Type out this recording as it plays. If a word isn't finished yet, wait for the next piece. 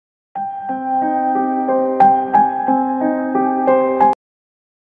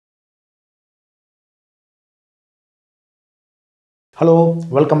Hello,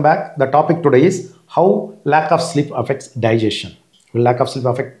 welcome back. The topic today is how lack of sleep affects digestion. Will lack of sleep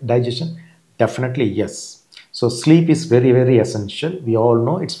affect digestion? Definitely yes. So sleep is very essential. We all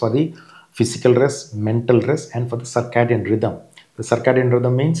know it's for the physical rest, mental rest, and for the circadian rhythm. The circadian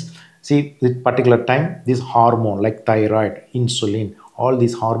rhythm means, see, at particular time, this hormone like thyroid, insulin, all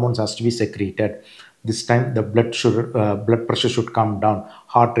these hormones has to be secreted. This time the blood pressure should come down,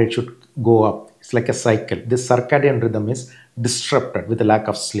 heart rate should go up. It's like a cycle. This circadian rhythm is disrupted with the lack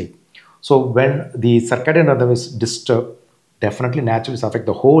of sleep. So when the circadian rhythm is disturbed, definitely naturally it's affect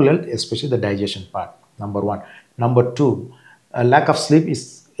the whole health, especially the digestion part. Number one. Number two, a lack of sleep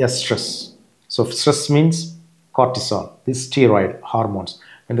is a stress. So stress means cortisol, these steroid hormones.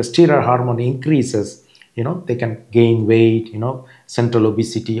 When the steroid hormone increases, they can gain weight, central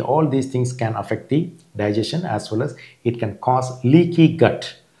obesity, all these things can affect the digestion, as well as it can cause leaky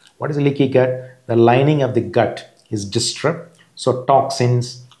gut. What is leaky gut? The lining of the gut is disturbed, so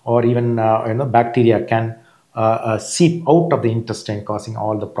toxins or even bacteria can seep out of the intestine, causing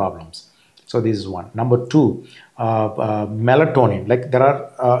all the problems. So this is one. Number two, melatonin. Like there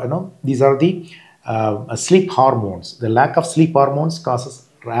are these are the sleep hormones. The lack of sleep hormones causes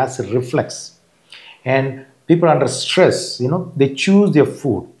acid reflux. And people under stress, they choose their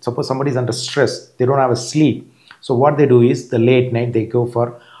food. Suppose somebody is under stress, they don't have a sleep. So what they do is the late night they go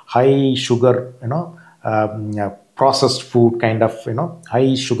for high sugar, processed food, kind of,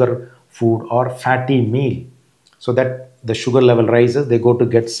 high sugar food or fatty meal, so that the sugar level rises, they go to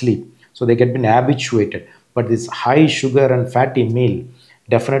get sleep. So they get been habituated. But this high sugar and fatty meal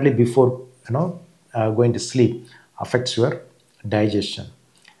definitely before going to sleep affects your digestion.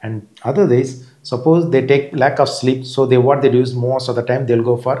 And other days, suppose they take lack of sleep, so they what they do is most of the time they'll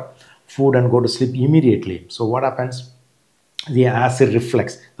go for food and go to sleep immediately. So what happens? The acid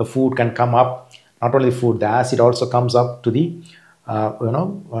reflux, the food can come up, not only food, the acid also comes up to the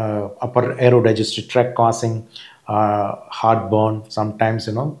upper aerodigestive tract, causing heartburn, sometimes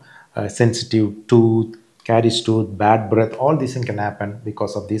sensitive tooth, caries tooth, bad breath. All these things can happen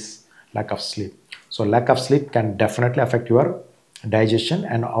because of this lack of sleep. So lack of sleep can definitely affect your digestion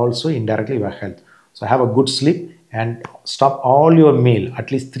and also indirectly your health. So have a good sleep and stop all your meal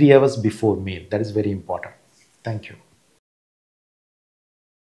at least 3 hours before meal. That is very important. Thank you.